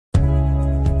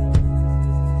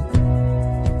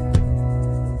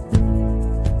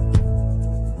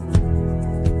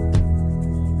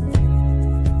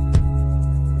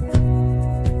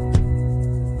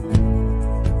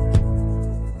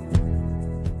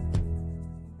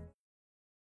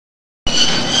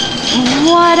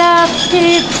What up,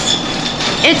 peeps?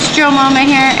 It's JoeMomma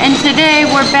here, and today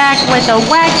we're back with a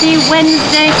wacky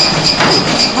Wednesday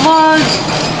vlog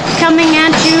coming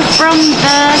at you from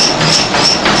the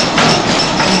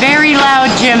very loud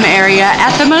gym area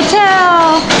at the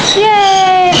motel.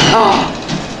 Yay!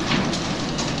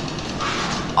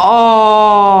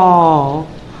 Oh,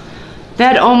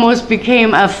 that almost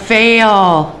became a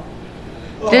fail.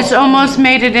 This almost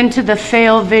made it into the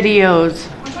fail videos.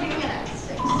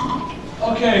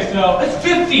 Okay, so it's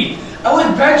 50. I was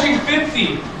benching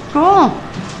 50. Cool.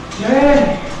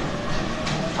 Yay.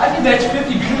 I can bench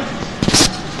 50.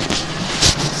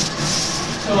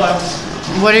 So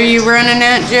what are you running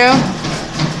at, Joe?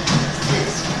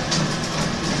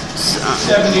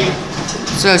 70.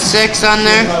 So 6 on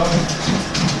there?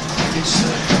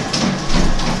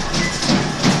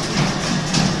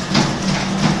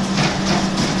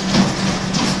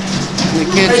 The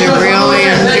kids are really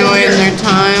enjoying their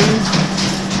time.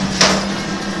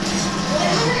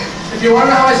 If you want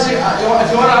to know how I see, if you want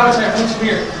to know how I see, come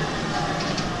here.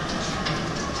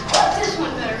 This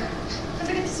one better, because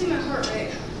I get to see my heart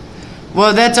rate.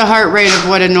 Well, that's a heart rate of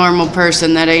what a normal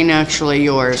person. That ain't actually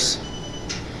yours.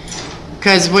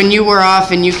 Because when you were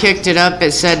off and you kicked it up,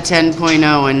 it said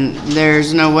 10.0, and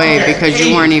there's no way because 80.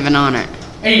 you weren't even on it.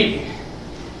 80.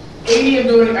 80 I'm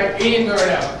doing right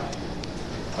now.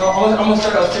 So I'm gonna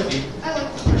start out with 50. I like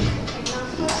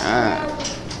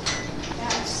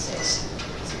that's 6.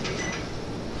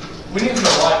 We need to go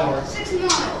a lot more. 6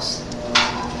 miles.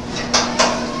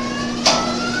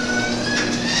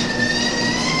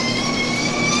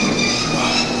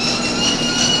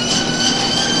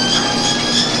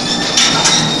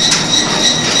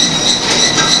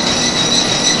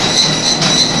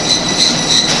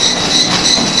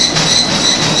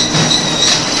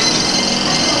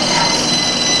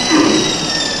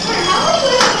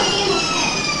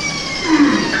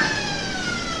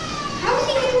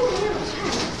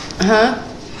 Huh?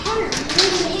 Hunter,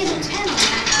 you're going to 10 on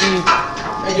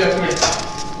that. Hey, Joe, come here.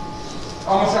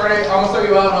 I'm gonna start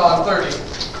you out on 30.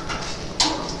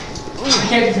 You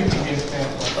can't do 50 in this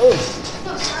family.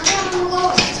 No, start down on the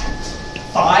lowest.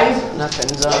 5?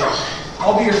 Nothing's up.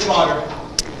 I'll be your spotter.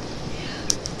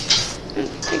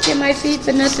 Look at my feet,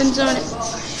 but nothing's on it.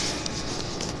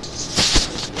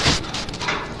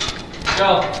 Go.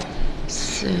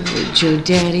 So, Joe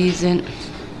Daddy's in.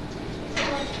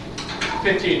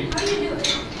 15. How do you do it?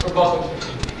 We're busting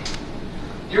 15.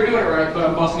 You're doing it right, but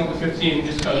I'm busting it to 15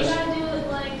 just You because. gotta do it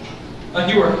Like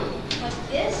you were. like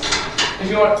this. If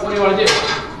you want, what do you want to do?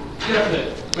 Get up to it.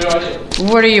 What do you want to do?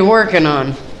 What are you working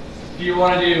on? Do you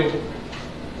want to do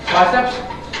biceps?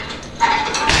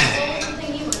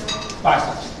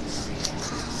 Biceps.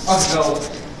 Let's go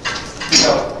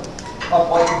up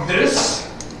like this.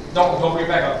 Don't bring it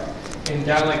back up. And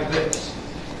down like this.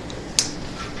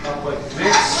 Up like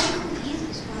this.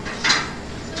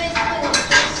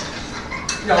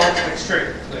 No, like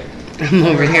straight. Like. I'm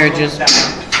over here just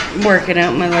working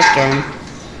out my left arm.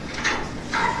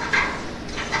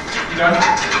 You done?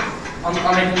 I'm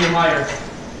making you higher.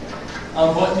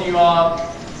 I'm putting you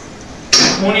up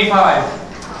 25.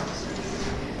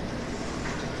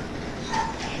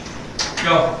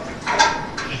 Go.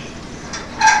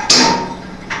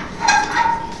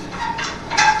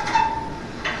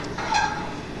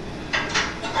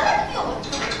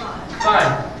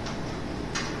 Fine.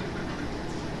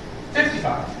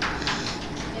 55.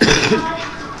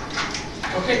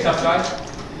 Okay, tough guy.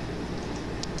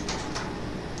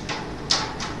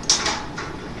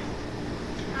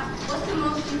 What's the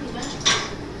most you can bench?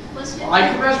 What's 50? I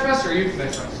can bench press or you can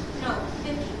bench press? No,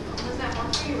 50. Was that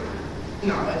one for you or not?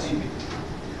 No, that's easy.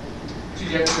 So you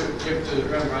have to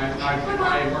remember, I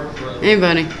work for it. Hey,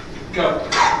 buddy. Go.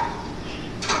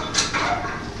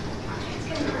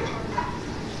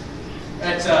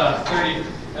 That's 30.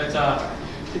 That's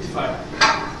 55.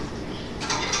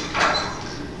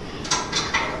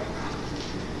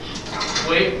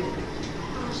 Wait.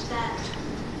 How much is that?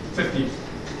 50.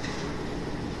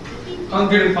 50?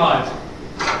 105.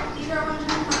 These are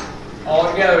 105. All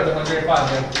together is 105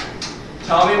 then.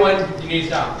 Tell me when you need to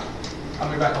stop. I'll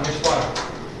be back on your spotter.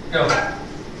 Go.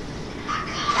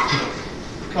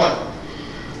 Come on.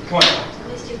 Come on. At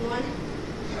least do one.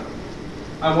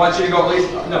 I want you to go at least.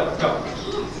 No, go.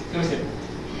 Let me see.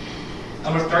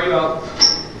 I'm gonna start you out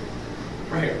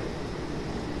right here.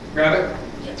 Grab it.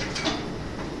 Yep.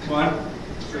 Come on.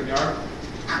 Straighten the arm.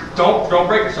 Don't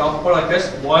break yourself. Put it like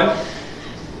this. 1,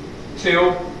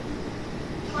 2,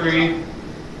 3,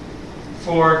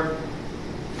 4,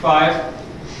 5.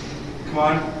 Come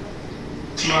on.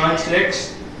 Come on.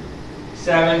 6,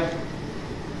 7,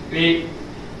 8,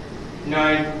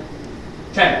 9,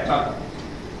 10. Come.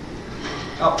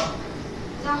 Up.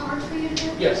 Is that hard for you to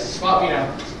do? Yes. Spot me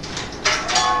now.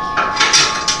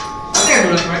 I think I'm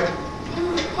doing this right.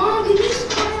 Mom, can you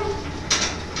smile?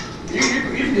 You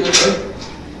can do this, right?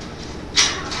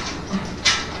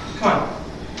 Come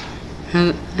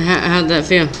on. How'd that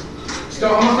feel?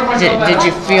 So I'm gonna start myself back Did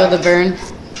you up. feel the burn?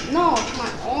 No, my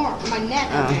arm, my neck.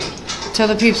 Oh. Tell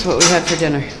the peeps what we had for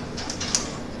dinner.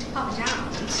 Papa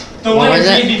John's. Don't What let was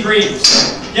your it? dreams be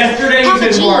dreams. Yesterday Papa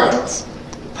is tomorrow. Jeans.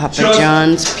 Papa Just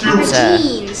John's Papa pizza.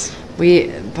 Jeans.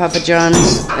 Papa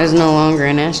John's is no longer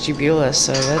in Ashtabula,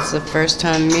 so that's the first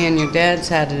time me and your dad's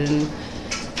had it in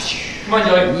Come on,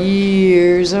 Joey.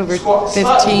 years, over Squat.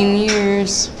 15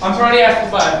 years. I'm trying to ask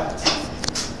for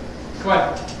 5. Come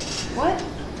on. What?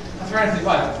 I'm trying to do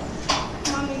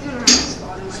 5. Mom, you're gonna have to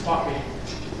spot him. Spot me.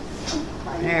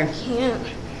 There. I can't.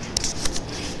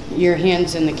 Your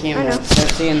hand's in the I camera. know. They're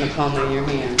seeing the palm of your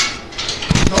hand.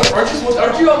 No,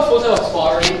 aren't you all supposed to have a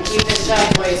spot already? Keep it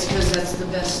sideways, because that's the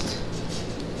best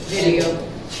video.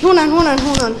 Hold on.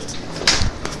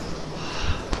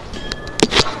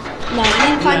 No,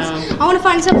 I want to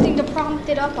find something to prompt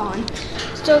it up on,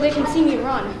 so they can see me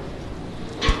run.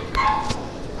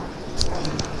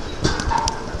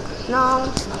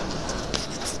 No.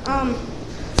 Mom,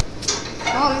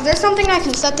 is there something I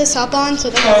can set this up on so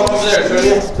they can? Oh, over there. Show you.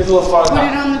 There's a little spot Put on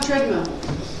it top. on the treadmill.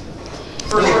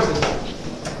 First person.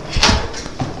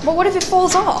 But what if it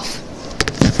falls off?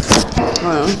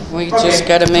 Well, we Okay. just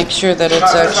got to make sure that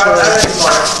it's actually...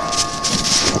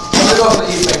 I'm gonna go with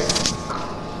the evening.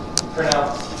 For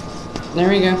now. There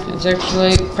we go. It's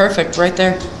actually perfect right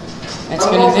there. It's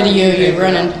I'm going also to video using you it for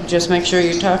running. now. Just make sure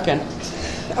you're talking, All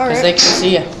because they right. can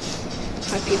see you.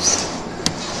 My peeps.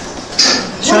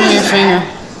 Show me your finger.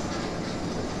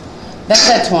 That's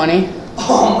at 20.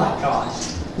 Oh my gosh.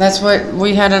 That's what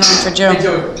we had it on for Joe. Hey,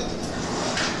 Joey.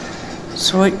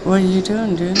 So what are you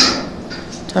doing, dude?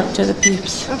 Talk to the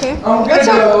peeps. Okay. I'm gonna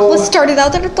go- Let's start it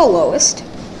out at the lowest.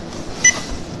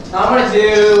 I'm gonna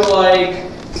do like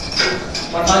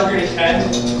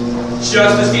 110 just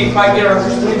to see if I get our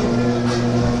first win.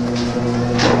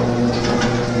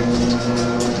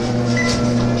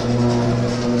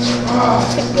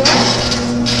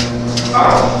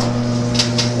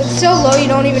 It's so low you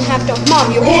don't even have to.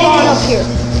 Mom, you hold on up here.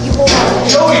 You hold on.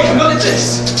 Joey, come look at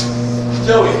this.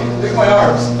 Joey, look at my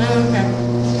arms. Okay.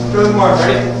 Show them arms,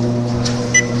 ready?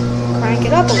 Crank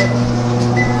it up a little.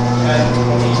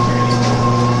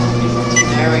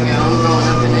 There we go. I'm going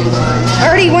up an incline. I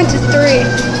already went to 3.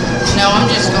 No, I'm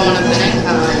just going up an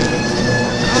incline.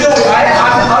 Joey,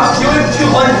 I'm doing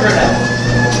 200 now.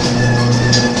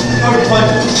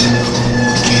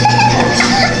 200.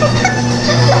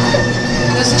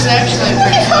 This is actually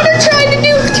pretty fun. I'm trying to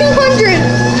do 200.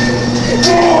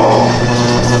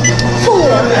 4.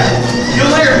 You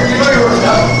know you're working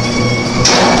out.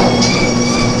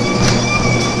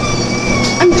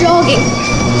 I'm jogging.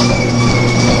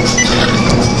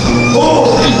 Oh,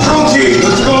 protein,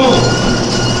 let's go.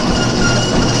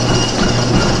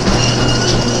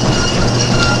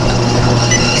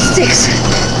 6.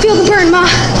 Feel the burn, Ma.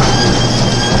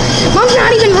 Mom's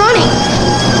not even running.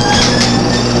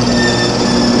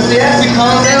 They have to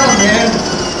calm down, man.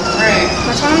 Right.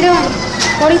 That's what I'm doing.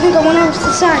 Why do you think I went over to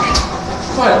the side?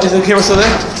 What? Is the camera still there?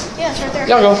 Yeah, it's right there.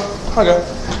 Yeah, I'll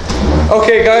go.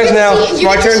 Okay, guys, now See, it's you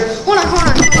my get turn. this- Hold on.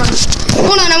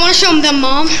 Hold on, I want to show them,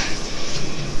 Mom.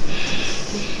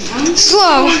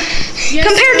 Slow. Yes,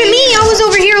 Compared to me, I was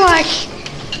over here like.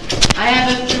 I'm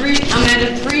at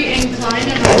a 3 incline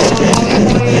and I'm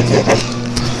going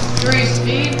 1.3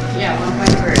 speed. Yeah,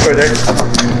 1.3. Right there.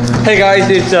 Hey guys,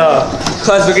 it's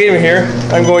Classic Gamer here.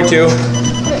 I'm going to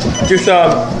do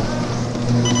some.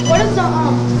 What is the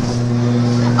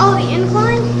Oh, the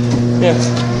incline? Yes.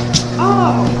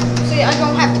 Oh, so I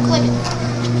don't have to click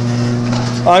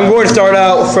it. I'm going to start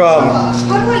out from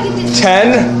How do I get this?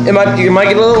 10. It might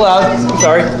get a little loud. I'm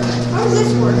sorry. How does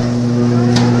this work?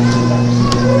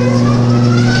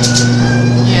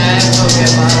 Yeah, it's okay,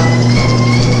 Bob.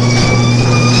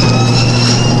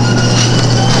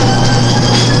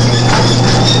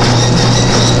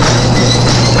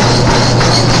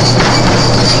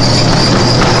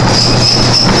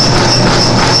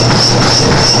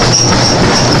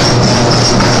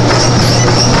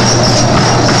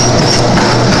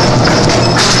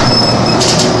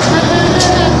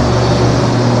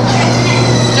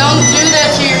 Don't do that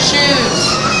to your shoes.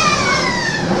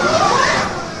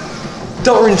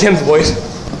 Don't ruin Tim's boys.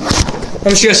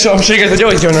 I'm sure you guys what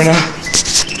Joey's doing right now.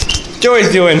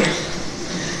 Joey's doing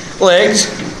legs.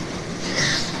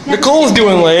 Nicole's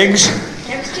doing legs.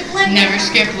 Never skip leg. Never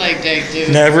skip leg day, dude.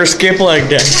 Never skip leg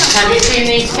day. Have you seen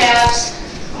these calves?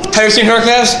 Have you seen her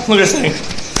calves? Look at this thing.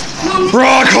 Mom,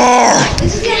 Rock hard!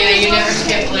 this is Yeah, you never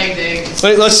skip leg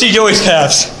day. Let's see Joey's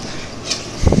calves.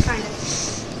 kind of.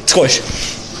 Squish.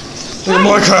 Look at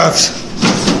my calves.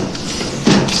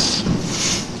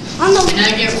 On the And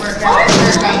I get work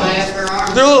on my upper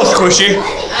arm. They're a little squishy.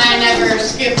 I never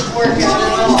skip workout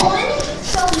at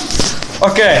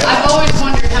all. Okay. I've always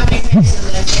wondered how many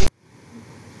pieces I take.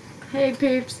 Hey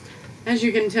peeps, as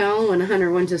you can tell, when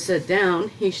Hunter went to sit down,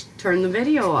 he turned the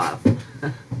video off.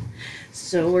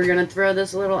 So we're gonna throw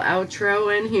this little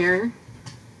outro in here.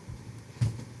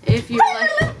 If you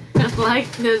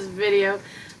like this video,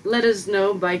 let us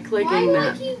know by clicking Why do I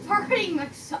that. keep hurting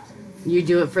myself? You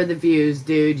do it for the views,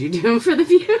 dude. You do it for the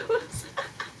views.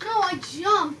 No, I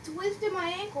jumped, twisted my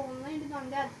ankle, and landed on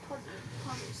Dad's puzzle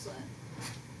sled.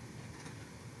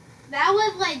 That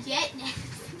was legit.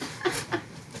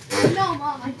 No,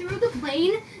 Mom, I threw the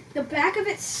plane, the back of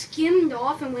it skimmed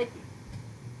off and went.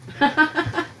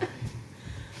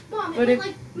 Mom,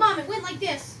 it went like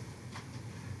this.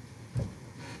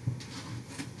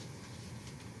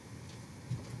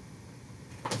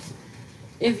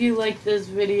 If you like this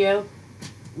video,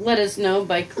 let us know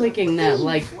by clicking that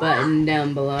like button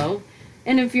down below.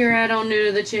 And if you're at all new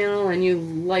to the channel and you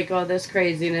like all this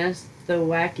craziness, the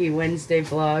wacky Wednesday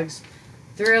vlogs,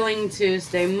 thrilling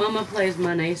Tuesday, Mama plays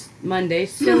Monday,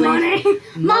 silly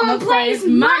Mama plays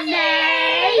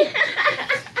Monday.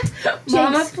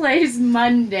 Mama plays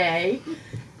Monday,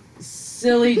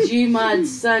 silly Gmod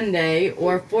Sunday,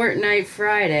 or Fortnite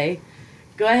Friday.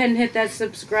 Go ahead and hit that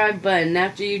subscribe button.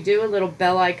 After you do, a little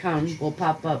bell icon will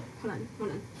pop up. Hold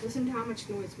on. Listen to how much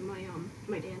noise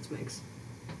my dance makes.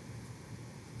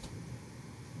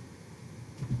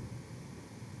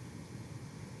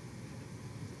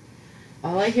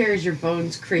 All I hear is your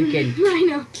bones creaking. I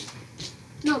know.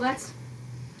 No, that's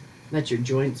Your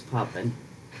joints popping.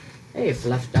 Hey,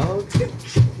 Fluff Dog.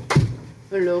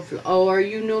 Hello, Fluff. Oh, are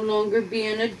you no longer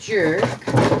being a jerk?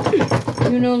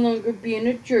 You're no longer being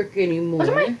a jerk anymore.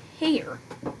 look at my hair.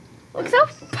 Looks so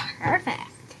perfect.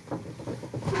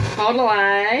 Hold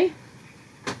lie.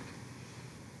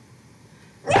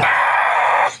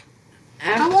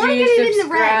 After wanna you get it in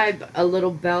the red. subscribe, a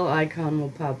little bell icon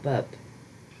will pop up.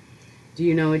 Do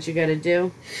you know what you gotta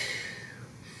do?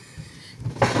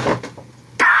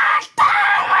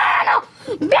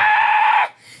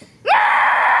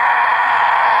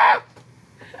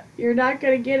 You're not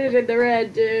gonna get it in the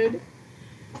red, dude.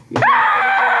 You're not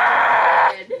gonna get it in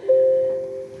the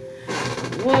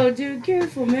red. Whoa, dude,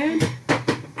 careful, man.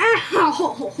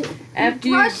 Ow! After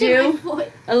you do,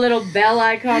 a little bell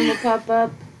icon will pop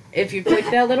up. If you click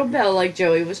that little bell, like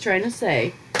Joey was trying to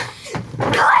say.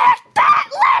 Click that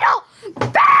little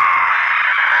bell!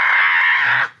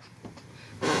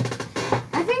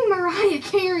 I think Mariah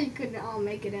Carey could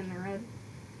make it in the red.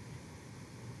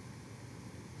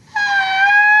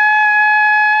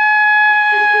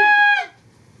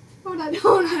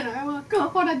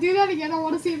 Hold on, do that again. I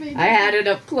want to see if I had it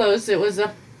up close. It was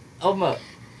up almost.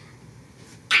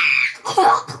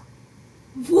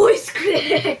 Voice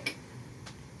crack.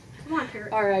 Come on,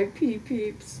 Parrot. R.I.P.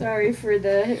 peeps. Sorry for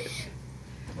the.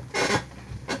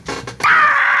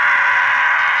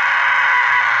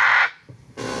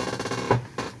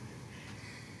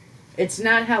 It's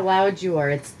not how loud you are.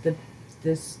 It's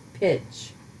this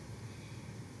pitch.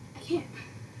 I can't.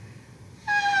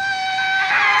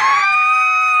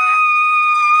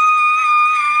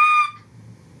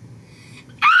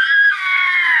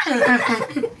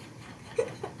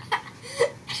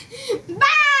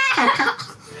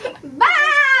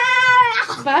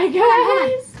 Bye,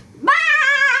 guys. Bye.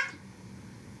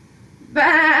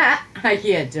 Bah. I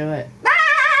can't do it.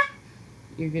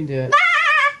 You can do it.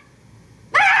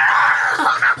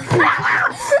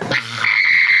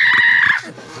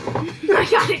 I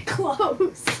got it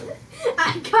close.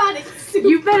 I got it super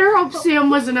You better hope Sam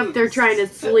wasn't up there trying to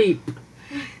sleep.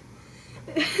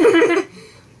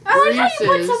 I like how you put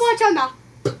Reese's. so much on the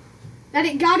that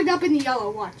it got it up in the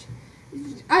yellow. Watch.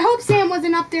 I hope Sam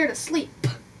wasn't up there to sleep.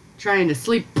 Trying to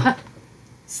sleep.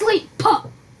 Sleep.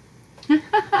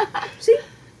 See?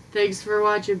 Thanks for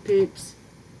watching, peeps.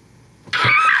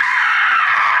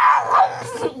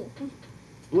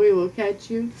 We will catch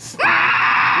you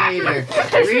later.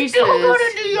 Reese's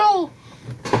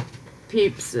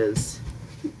Peepses.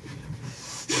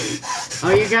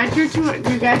 Oh, you got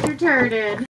your turd in.